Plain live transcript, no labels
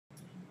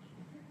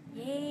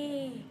ย้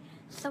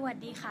สวัส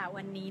ดีค่ะ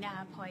วันนี้นะค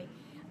ะพลอย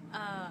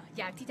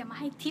อยากที่จะมา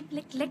ให้ทิปเ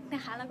ล็กๆน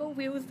ะคะแล้วก็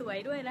วิวสวย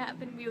ด้วยนะคะ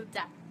เป็นวิวจ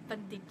ากบัณ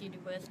ฑิตยูนิ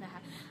เวอร์สนะค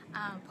ะ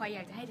พลอยอย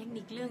ากจะให้เทค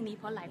นิคเรื่องนี้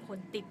เพราะหลายคน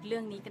ติดเรื่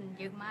องนี้กัน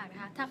เยอะมากน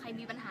ะคะถ้าใคร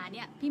มีปัญหาเ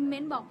นี่ยพิมพ์เ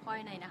ม้นบอกพลอย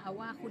หน่อยนะคะ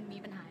ว่าคุณมี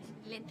ปัญหา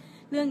เล่น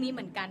เรื่องนี้เห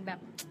มือนกันแบบ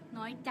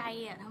น้อยใจ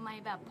อ่ะทำไม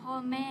แบบพ่อ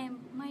แม่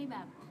ไม่แบ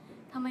บ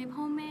ทำไม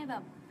พ่อแม่แบ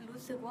บรู้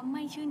สึกว่าไ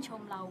ม่ชื่นช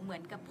มเราเหมือ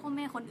นกับพ่อแ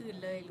ม่คนอื่น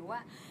เลยหรือว่า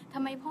ทำ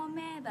ไมพ่อแ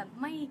ม่แบบ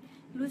ไม่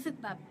รู้สึก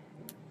แบบ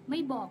ไม่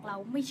บอกเรา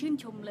ไม่ชื่น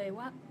ชมเลย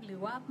ว่าหรือ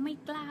ว่าไม่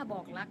กล้าบ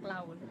อกรักเรา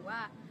หรือว่า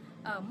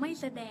ไม่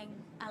แสดง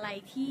อะไร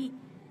ที่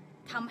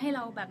ทำให้เร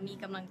าแบบมี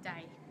กำลังใจ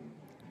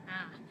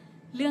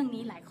เรื่อง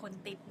นี้หลายคน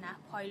ติดนะ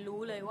พลอยรู้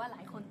เลยว่าหล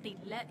ายคนติด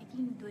และ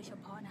ยิ่งโดยเฉ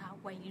พาะนะคะ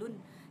วัยรุ่น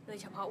โดย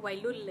เฉพาะวัย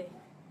รุ่นเลย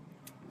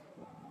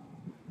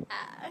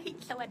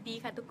สวัสดี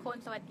ค่ะทุกคน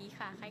สวัสดี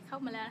ค่ะใครเข้า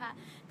มาแล้วนะคะ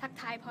ทัก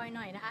ทายพลอยห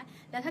น่อยนะคะ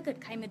แล้วถ้าเกิด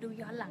ใครมาดู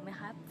ย้อนหลังนะ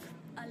คะ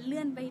เลื่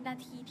อนไปนา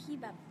ทีที่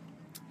แบบ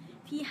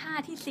ที่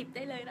5ที่10ไ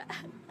ด้เลยนะ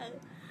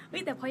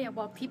แต่พออยาก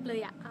บอกทิปเล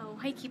ยอะเอา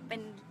ให้คลิปเป็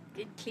น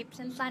คลิป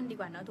สั้นๆดี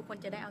กว่าเนาะทุกคน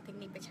จะได้เอาเทค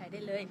นิคไปใช้ได้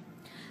เลย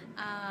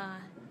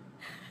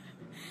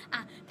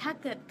ถ้า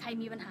เกิดใคร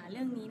มีปัญหาเ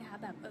รื่องนี้นะคะ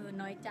แบบ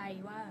น้อยใจ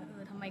ว่า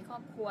ทำไมครอ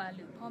บครัวห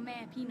รือพ่อแม่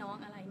พี่น้อง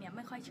อะไรเนี่ยไ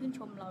ม่ค่อยชื่นช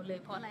มเราเลย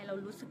เพราะอะไรเรา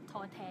รู้สึกท้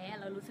อแท้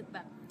เรารู้สึกแบ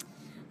บ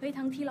เฮ้ย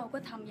ทั้งที่เราก็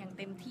ทำอย่าง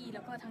เต็มที่แ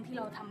ล้วก็ทั้งที่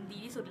เราทำดี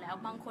ที่สุดแล้ว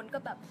บางคนก็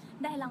แบบ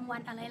ได้รางวั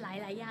ลอะไรห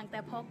ลายๆอย่างแต่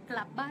พอก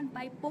ลับบ้านไป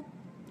ปุ๊บ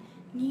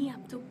เงียบ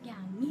ทุกอย่า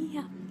งเงี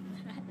ยบ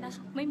นะค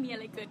ะไม่มีอะ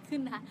ไรเกิดขึ้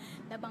นนะคะ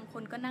และบางค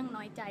นก็นั่ง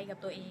น้อยใจกับ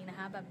ตัวเองนะ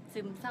คะแบบ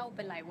ซึมเศร้าไป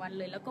หลายวัน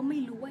เลยแล้วก็ไม่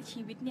รู้ว่า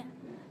ชีวิตเนี่ย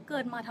เกิ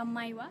ดมาทำไม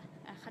วะ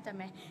เข้าใจไ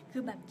หมคื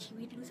อแบบชี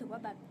วิตรู้สึกว่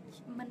าแบบ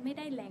มันไม่ไ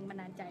ด้แรงบัน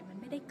ดาลใจมัน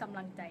ไม่ได้กำ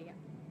ลังใจ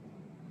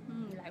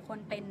หลายคน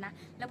เป็นนะ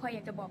แล้วพออย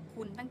ากจะบอก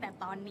คุณตั้งแต่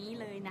ตอนนี้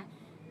เลยนะ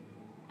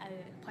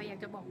พออยาก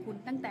จะบอกคุณ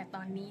ตั้งแต่ต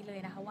อนนี้เลย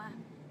นะคะว่า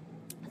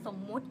สม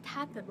มุติถ้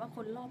าเกิดว่าค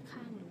นรอบ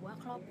ข้างหรือว่า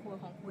ครอบครัว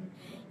ของคุณ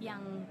ยั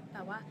งแบ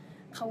บว่า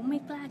เขาไม่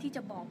กล้าที่จ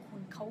ะบอกคุ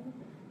ณเขา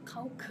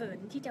เขิน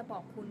ที่จะบอ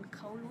กคุณเ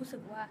ขารู้สึ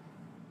กว่า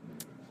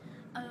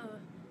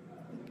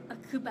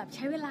คือแบบใ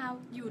ช้เวลา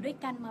อยู่ด้วย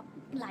กันมา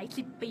หลาย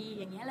10 ปี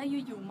อย่างเงี้ยแล้ว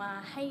อยู่ๆมา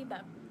ให้แบ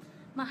บ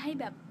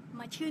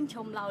มาชื่นช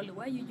มเราหรือ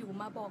ว่าอยู่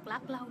ๆมาบอกรั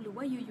กเราหรือ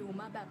ว่าอยู่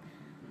ๆมาแบบ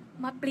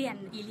มาเปลี่ยน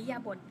อิริยา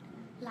บถ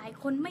หลาย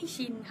คนไม่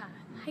ชินค่ะ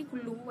ให้คุณ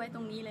รู้ไว้ต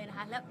รงนี้เลยนะค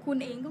ะและคุณ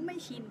เองก็ไม่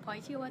ชินพลอย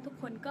เชื่อว่าทุก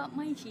คนก็ไ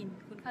ม่ชิน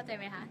คุณเข้าใจ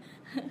ไหมคะ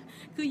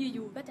คืออ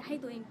ยู่ๆก็จะให้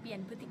ตัวเองเปลี่ยน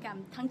พฤติกรรม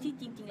ทั้งที่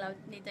จริงๆเรา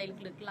ในใจ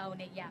ลึกๆเราเ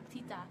นี่ยอยาก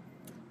ที่จะ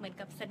เหมือน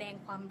กับแสดง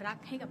ความรัก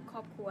ให้กับคร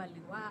อบครัวห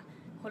รือว่า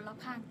คนรอบ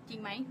ข้างจริง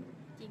ไหม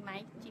จริงไหม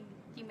จ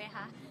ริงไหมค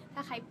ะถ้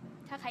า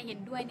ใครเห็น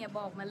ด้วยเนี่ย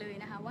บอกมาเลย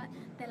นะคะว่า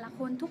แต่ละค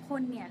นทุกค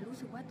นเนี่ยรู้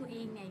สึกว่าตัวเอ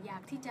งเนี่ยอยา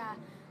กที่จะ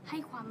ให้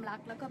ความรัก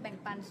แล้วก็แบ่ง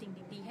ปันสิ่ง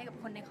ดีๆให้กับ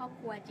คนในครอบ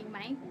ครัวจริงไหม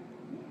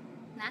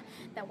นะ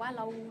แต่ว่าเ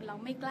รา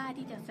ไม่กล้า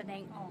ที่จะแสด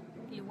งออก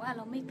หรือว่าเ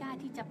ราไม่กล้า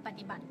ที่จะป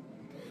ฏิบัติ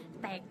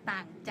แตกต่า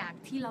งจาก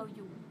ที่เราอ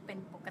ยู่เป็น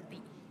ปกติ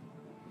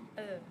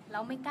เร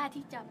าไม่กล้า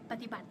ที่จะป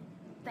ฏิบัติ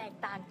แตก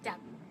ต่างจาก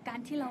การ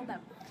ที่เราแบ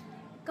บ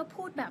ก็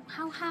พูดแบบ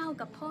ห้าว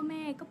ๆกับพ่อแ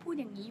ม่ก็พูด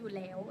อย่างนี้อยู่แ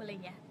ล้วอะไร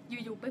เงี้ย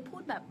อยู่ๆไปพู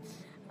ดแบบ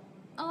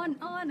อ้อน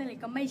อะไร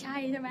ก็ไม่ใช่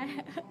ใช่ไหม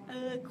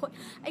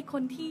ค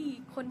น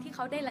ที่เข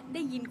าไ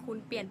ด้ยินคุณ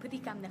เปลี่ยนพฤติ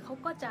กรรมเนี่ยเขา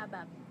ก็จะแบ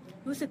บ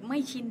รู้สึกไม่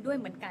ชินด้วย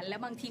เหมือนกันแล้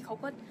วบางทีเขา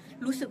ก็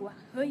รู้สึกว่า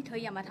เฮ้ยเธอ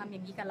อย่ามาทำอย่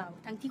างนี้กับเรา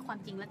ทั้งที่ความ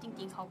จริงแล้วจ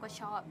ริงๆเขาก็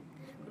ชอบ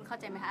คุณเข้า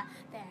ใจไหมคะ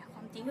แต่คว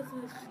ามจริงก็คื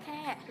อแค่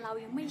เรา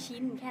ยังไม่ชิ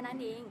นแค่นั้น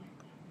เอง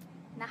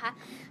นะคะ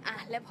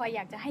และพออย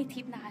ากจะให้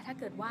ทิปนะคะถ้า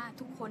เกิดว่า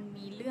ทุกคน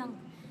มีเรื่อง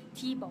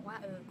ที่บอกว่า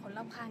คนร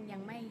อบข้างยั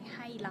งไม่ใ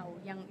ห้เรา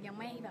ยัง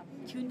ไม่แบบ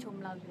ชื่นชม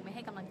เราหรือไม่ใ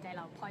ห้กำลังใจเ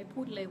ราพลอย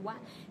พูดเลยว่า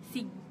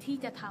สิ่งที่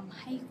จะทำ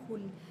ให้คุ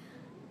ณ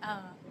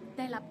ไ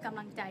ด้รับกำ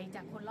ลังใจจ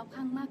ากคนรอบ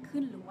ข้างมาก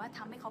ขึ้นหรือว่าท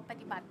ำให้เขาป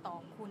ฏิบัติต่อ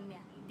คุณเนี่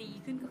ยดี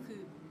ขึ้นก็คื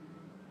อ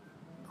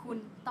คุณ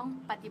ต้อง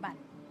ปฏิบัติ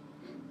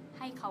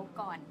ให้เขา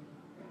ก่อน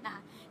นะค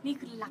ะนี่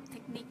คือหลักเท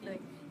คนิคเลย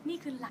นี่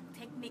คือหลักเ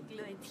ทคนิค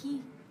เลยที่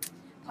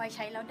พลอยใ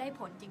ช้แล้วได้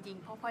ผลจริง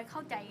ๆเพราะพลอยเข้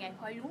าใจไง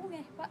พลอยรู้ไง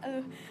ว่า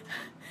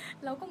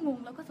เราก็งง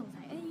เราก็สง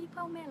สัย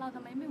พ่อแม่เราท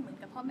ำไมไม่เหมือน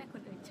กับพ่อแม่ค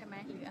นอื่นใช่ไหม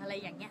หรืออะไร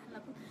อย่างเงี้ยเรา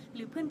ห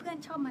รือเพื่อน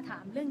ๆชอบมาถา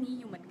มเรื่องนี้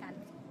อยู่เหมือนกัน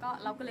ก็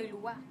เราก็เลย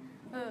รู้ว่า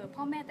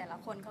พ่อแม่แต่ละ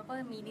คนเขาก็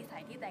มีนิสั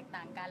ยที่แตกต่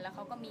างกันแล้วเข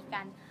าก็มีก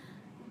าร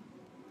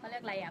เขาเรี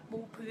ยกอะไรปู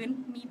พื้น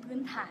มีพื้น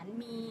ฐาน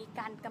มี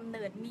การกำเ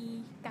นิดมี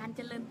การเ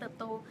จริญเติบ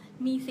โต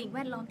มีสิ่งแว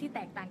ดล้อมที่แ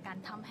ตกต่างกัน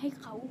ทำให้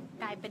เขา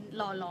กลายเป็นห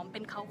ล่อหลอมเป็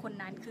นเขาคน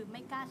นั้นคือไ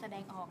ม่กล้าแสด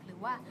งออกหรื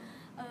อว่า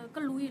ก็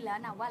รู้อยู่แล้ว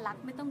นะว่ารัก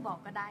ไม่ต้องบอก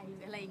ก็ได้หรื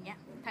ออะไรอย่างเงี้ย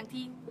ทั้ง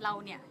ที่เรา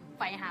เนี่ยใ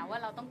ฝ่หาว่า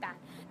เราต้องการ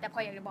แต่พอ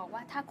อยากจะบอกว่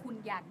าถ้าคุณ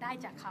อยากได้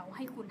จากเขาใ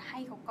ห้คุณให้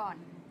เขาก่อน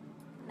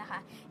นะคะ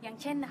อย่าง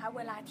เช่นนะคะเ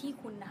วลาที่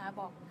คุณนะคะ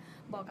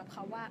บอกกับเข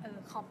าว่า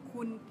ขอบ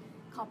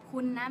คุ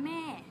ณนะแ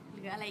ม่ห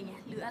รืออะไรเงี้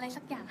ยหรืออะไร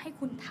สักอย่างให้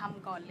คุณท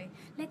ำก่อนเลย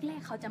แร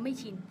กๆเขาจะไม่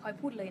ชินพลอย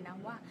พูดเลยนะ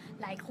ว่า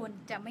หลายคน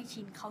จะไม่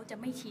ชินเขาจะ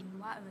ไม่ชิน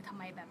ว่าทำ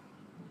ไมแ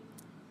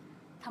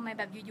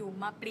บบอยู่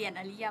ๆมาเปลี่ยน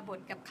อริยบท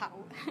กับเขา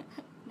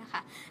นะค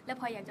ะแล้ว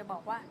พออยากจะบอ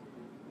กว่า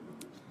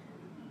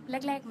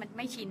แรกๆมันไ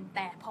ม่ชินแ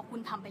ต่พอคุณ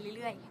ทำไป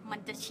เรื่อยๆมัน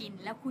จะชิน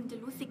แล้วคุณจะ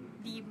รู้สึก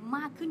ดีม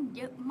ากขึ้นเ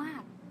ยอะมา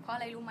กเพราะอะ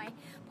ไรรู้ไหม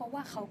เพราะว่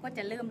าเขาก็จ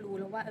ะเริ่มรู้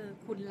แล้วว่า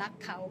คุณรัก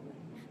เขา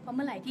เพราะเ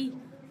มื่อไหร่ที่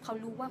เขา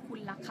รู้ว่าคุณ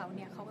รักเขาเ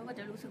นี่ยเขาก็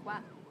จะรู้สึกว่า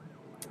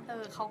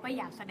เขาก็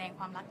อยากแสดง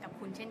ความรักกับ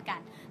คุณเช่นกัน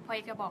พอ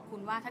จะบอกคุ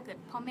ณว่าถ้าเกิด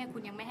พ่อแม่คุ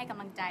ณยังไม่ให้ก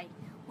ำลังใจ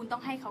คุณต้อ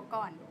งให้เขา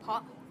ก่อนเพราะ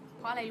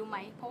อะไรรู้ไหม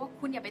เพราะว่า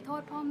คุณอย่าไปโท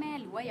ษพ่อแม่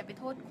หรือว่าอย่าไป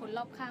โทษคนร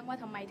อบข้างว่า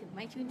ทำไมถึงไ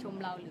ม่ชื่นชม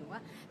เราหรือว่า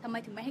ทำไม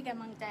ถึงไม่ให้ก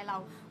ำลังใจเรา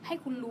ให้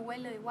คุณรู้ไว้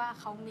เลยว่า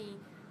เขามี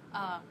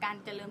การ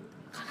เจริญ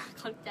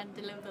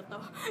เติบโต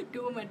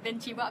ดูเหมือนเป็น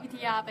ชีววิท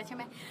ยาไปใช่ไ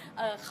หม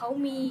เขา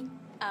มี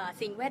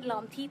สิ่งแวดล้อ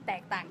มที่แต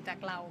กต่างจาก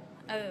เรา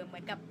เหมื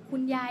อนกับคุ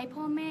ณยาย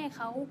พ่อแม่เ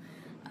ขา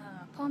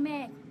พ่อแม่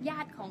ญา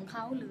ติของเข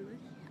าหรือ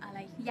อะไร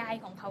ยาย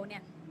ของเขาเนี่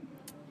ย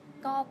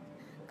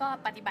ก็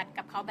ปฏิบัติ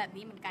กับเขาแบบ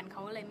นี้เหมือนกันเข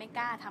าเลยไม่ก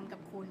ล้าทำกั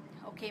บคุณ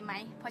โอเคไหม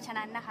เพราะฉะ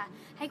นั้นนะคะ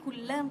ให้คุณ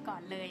เริ่มก่อ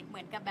นเลยเหมื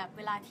อนกับแบบเ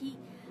วลาที่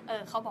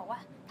เขาบอกว่า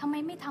ทำไม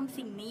ไม่ทำ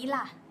สิ่งนี้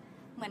ล่ะ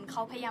เหมือนเข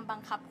าพยายามบั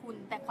งคับคุณ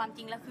แต่ความจ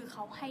ริงแล้วคือเข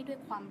าให้ด้วย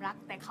ความรัก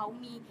แต่เขา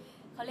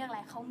เรียกอะไ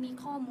รเขามี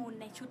ข้อมูล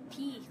ในชุด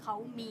ที่เขา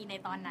มีใน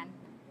ตอนนั้น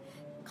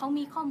เขา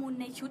มีข้อมูล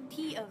ในชุด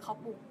ที่เขา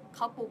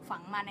ปลูกฝั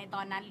งมาในต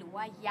อนนั้นหรือ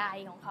ว่ายาย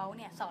ของเขาเ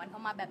นี่ยสอนเข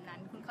ามาแบบนั้น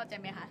คุณเข้าใจ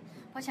ไหมคะ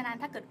เพราะฉะนั้น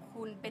ถ้าเกิด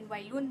คุณเป็นวั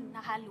ยรุ่นน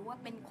ะคะหรือว่า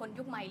เป็นคน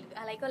ยุคใหม่หรือ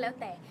อะไรก็แล้ว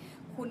แต่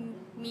คุณ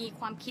มี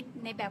ความคิด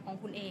ในแบบของ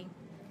คุณเอง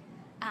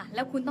แ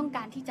ล้วคุณต้องก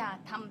ารที่จะ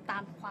ทำตา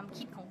มความ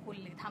คิดของคุณ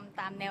หรือทำ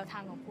ตามแนวทา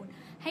งของคุณ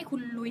ให้คุ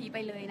ณลุยไป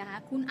เลยนะคะ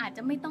คุณอาจจ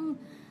ะไม่ต้อง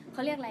เข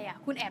าเรียกอะไร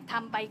คุณแอบท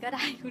ำไปก็ไ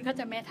ด้คุณเข้าใ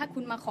จไหมถ้าคุ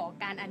ณมาขอ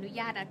การอนุ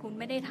ญาตคุณ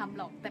ไม่ได้ทำ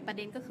หรอกแต่ประเ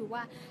ด็นก็คือว่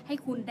าให้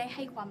คุณได้ใ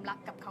ห้ความรัก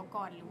กับเขา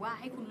ก่อนหรือว่า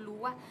ให้คุณรู้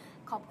ว่า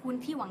ขอบคุณ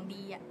ที่หวัง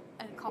ดี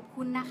ขอบ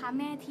คุณนะคะ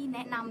แม่ที่แน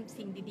ะนำ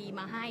สิ่งดีๆ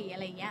มาให้อะ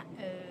ไรเงี้ย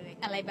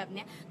อะไรแบบเ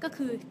นี้ยก็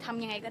คือท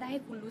ำยังไงก็ได้ใ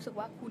ห้คุณรู้สึก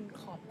ว่าคุณ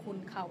ขอบคุณ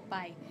เขาไป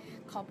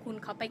ขอบคุณ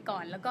เขาไปก่อ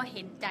นแล้วก็เ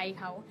ห็นใจ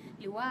เขา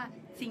หรือว่า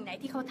สิ่งไหน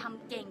ที่เขาท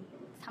ำเก่ง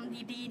ท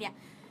ำดีๆเนี่ย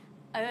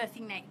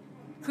สิ่งไหน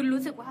คุณ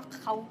รู้สึกว่า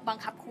เขาบัง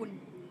คับคุณ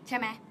ใช่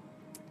ไหม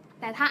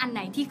แต่ถ้าอันไห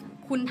นที่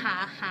คุณห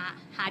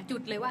าจุ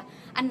ดเลยว่า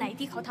อันไหน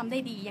ที่เขาทำได้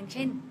ดีอย่างเ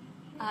ช่น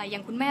อย่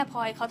างคุณแม่พล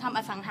อยเขาทำ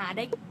อสังหาไ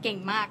ด้เก่ง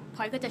มากพ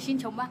ลอยก็จะชื่น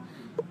ชมว่า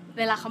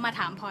เวลาเขามา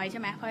ถามพลอยใช่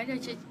ไหมพลอย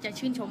จะ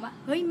ชื่นชมว่า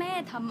เฮ้ยแม่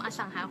ทำอ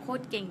สังหาโค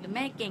ตรเก่งหรือแ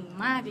ม่เก่ง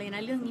มากเลยน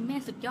ะเรื่องนี้แม่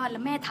สุดยอดแล้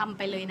วแม่ทำไ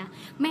ปเลยนะ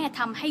แม่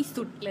ทำให้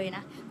สุดเลยน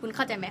ะคุณเ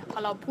ข้าใจไหมพอ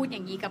เราพูดอย่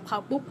างนี้กับเขา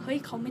ปุ๊บเฮ้ย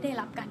เขาไม่ได้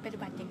รับการปฏิ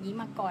บัติอย่างนี้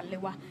มาก่อนเล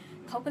ยว่ะ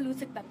เขาก็รู้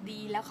สึกแบบดี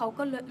แล้วเขา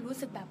ก็รู้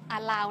สึกแบบอา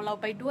ลาวเรา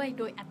ไปด้วย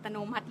โดยอัตโน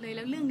มัติเลยแ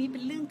ล้วเรื่องนี้เป็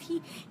นเรื่องที่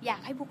อยา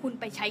กให้พวกคุณ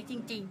ไปใช้จ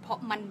ริงๆเพราะ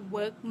มันเ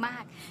วิร์กมา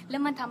กแล้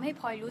วมันทำให้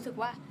พลอยรู้สึก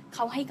ว่าเข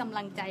าให้กำ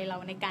ลังใจเรา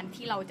ในการ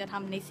ที่เราจะท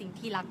ำในสิ่ง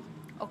ที่รัก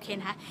โอเค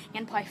นะคะ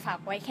งั้นพลอยฝาก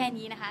ไว้แค่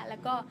นี้นะคะแล้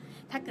วก็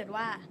ถ้าเกิด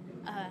ว่า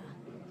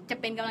จะ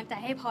เป็นกำลังใจ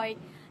ให้พลอย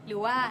หรือ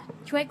ว่า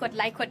ช่วยกดไ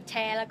ลค์กดแช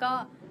ร์แล้วก็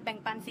แบ่ง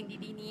ปันสิ่ง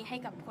ดีๆนี้ให้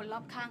กับคนร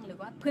อบข้างหรือ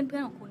ว่าเพื่อ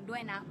นๆของคุณด้ว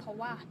ยนะเพราะ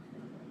ว่า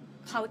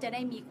เขาจะไ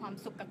ด้มีความ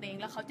สุขกับตัวเอง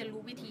แล้วเขาจะ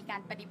รู้วิธีกา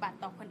รปฏิบัติ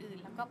ต่อคนอื่น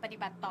แล้วก็ปฏิ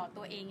บัติต่อ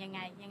ตัวเองยั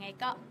งไง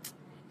ก็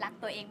รัก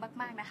ตัวเอง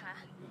มากๆนะคะ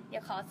เดี๋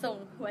ยวขอส่ง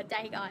หัวใจ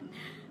ก่อน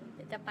เ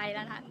ดี๋ยวจะไปแ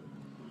ล้วนะคะ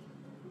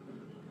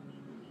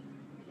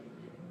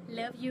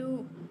Love you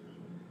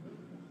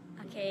โ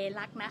อเค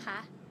รักนะคะ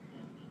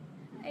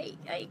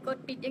กด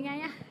ปิดยังไง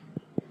อะ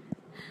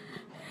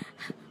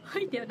เ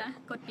ฮ้ยเดี๋ยวนะ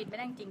กดปิดไม่ไ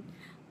ด้จริง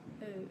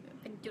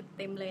เป็นจุดเ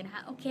ต็มเลยนะค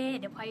ะโอเค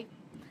เดี๋ยวพลอย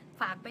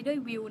ฝากไปด้วย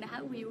วิวนะคะ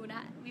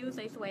วิว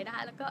สวยๆนะค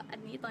ะแล้วก็อัน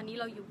นี้ตอนนี้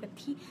เรา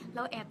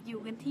แอบอยู่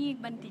กันที่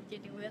บัณฑิตยู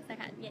นิเวิร์สนะ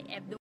คะอย่าแอ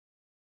บดู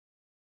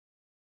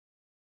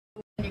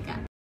บรรยากาศ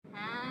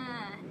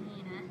นี่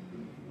นะ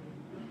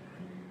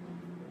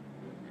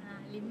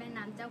ริมแม่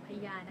น้ำเจ้าพระ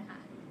ยานะคะ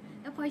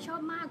แล้วพลอยชอ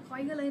บมากพลอ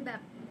ยก็เลยแบ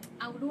บ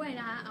เอาด้วย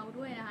นะค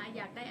ะอ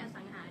ยากได้อ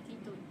สังหาที่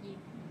จุดยิง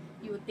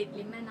อยู่ติด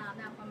ริมแม่น้ำ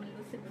นะเพราะมัน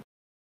รู้สึก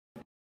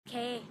โอเค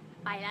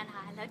ไปแล้วนะค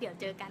ะแล้วเดี๋ยว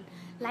เจอกัน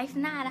ไลฟ์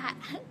หน้านะคะ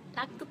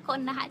รักทุกคน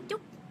นะคะจุ๊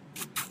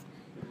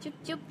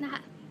บนะค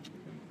ะ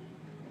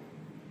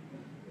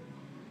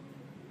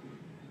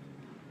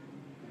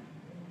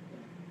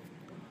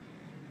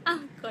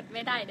กดไ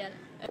ม่ได้เดี๋ยว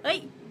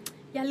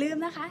อย่าลืม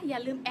นะคะอย่า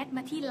ลืมแอดม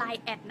าที่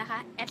Line แอดนะคะ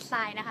แอดไซ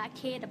น์นะคะ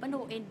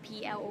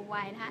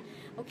KWONPLOY นะคะ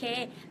โอเค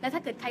แล้วถ้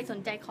าเกิดใครสน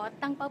ใจคอร์ส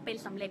ตั้งเป้าเป็น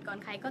สำเร็จก่อน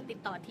ใครก็ติด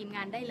ต่อทีมง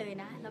านได้เลย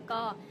นะแล้วก็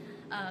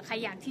ใคร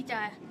อยากที่จะ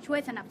ช่วย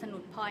สนับสนุ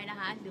นพลอยนะ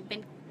คะห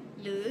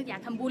รืออยา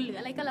กทำบุญหรือ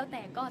อะไรก็แล้วแ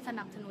ต่ก็ส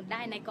นับสนุนไ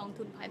ด้ในกอง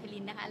ทุนพลอยไพลิ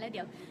นนะคะแล้วเ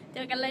ดี๋ยวเจ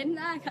อกันเลย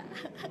นะค่ะ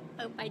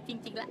ไปจ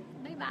ริงๆละ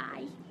บ๊ายบา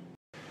ย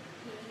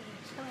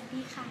สวัส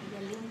ดีค่ะอย่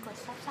าลืมกด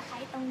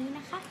Subscribe ตรงนี้